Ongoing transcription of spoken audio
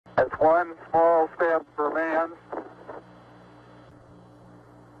One small step for man,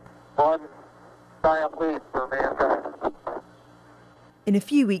 one giant leap for mankind. In a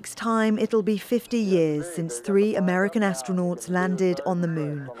few weeks' time, it'll be 50 years since 3 American astronauts landed on the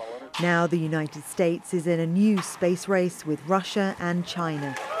moon. Now the United States is in a new space race with Russia and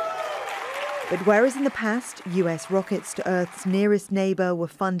China. But whereas in the past, US rockets to Earth's nearest neighbor were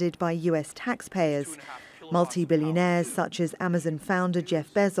funded by US taxpayers, multi-billionaires such as Amazon founder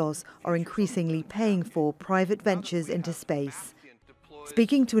Jeff Bezos are increasingly paying for private ventures into space.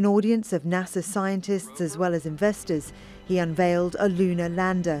 Speaking to an audience of NASA scientists as well as investors, he unveiled a lunar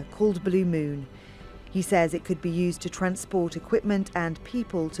lander called Blue Moon. He says it could be used to transport equipment and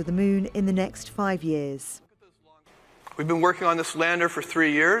people to the moon in the next 5 years. We've been working on this lander for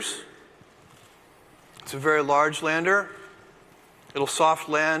 3 years. It's a very large lander. It'll soft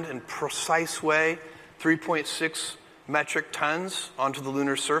land in a precise way, 3.6 metric tons onto the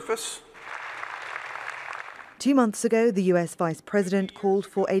lunar surface. 2 months ago, the US Vice President called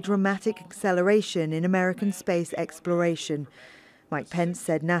for a dramatic acceleration in American space exploration. Mike Pence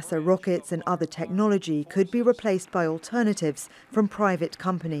said NASA rockets and other technology could be replaced by alternatives from private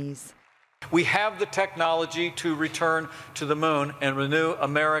companies. We have the technology to return to the moon and renew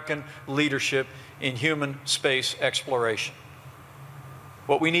American leadership in human space exploration.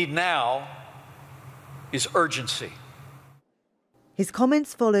 What we need now is urgency. His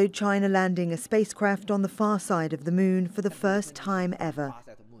comments followed China landing a spacecraft on the far side of the moon for the first time ever.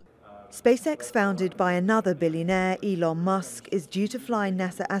 SpaceX, founded by another billionaire, Elon Musk, is due to fly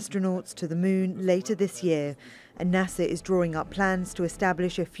NASA astronauts to the moon later this year, and NASA is drawing up plans to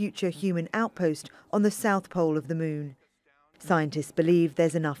establish a future human outpost on the south pole of the moon. Scientists believe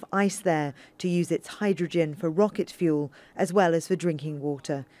there's enough ice there to use its hydrogen for rocket fuel as well as for drinking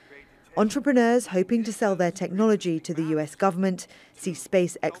water. Entrepreneurs hoping to sell their technology to the US government see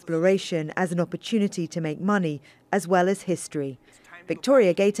space exploration as an opportunity to make money as well as history.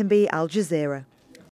 Victoria Gatenby, Al Jazeera.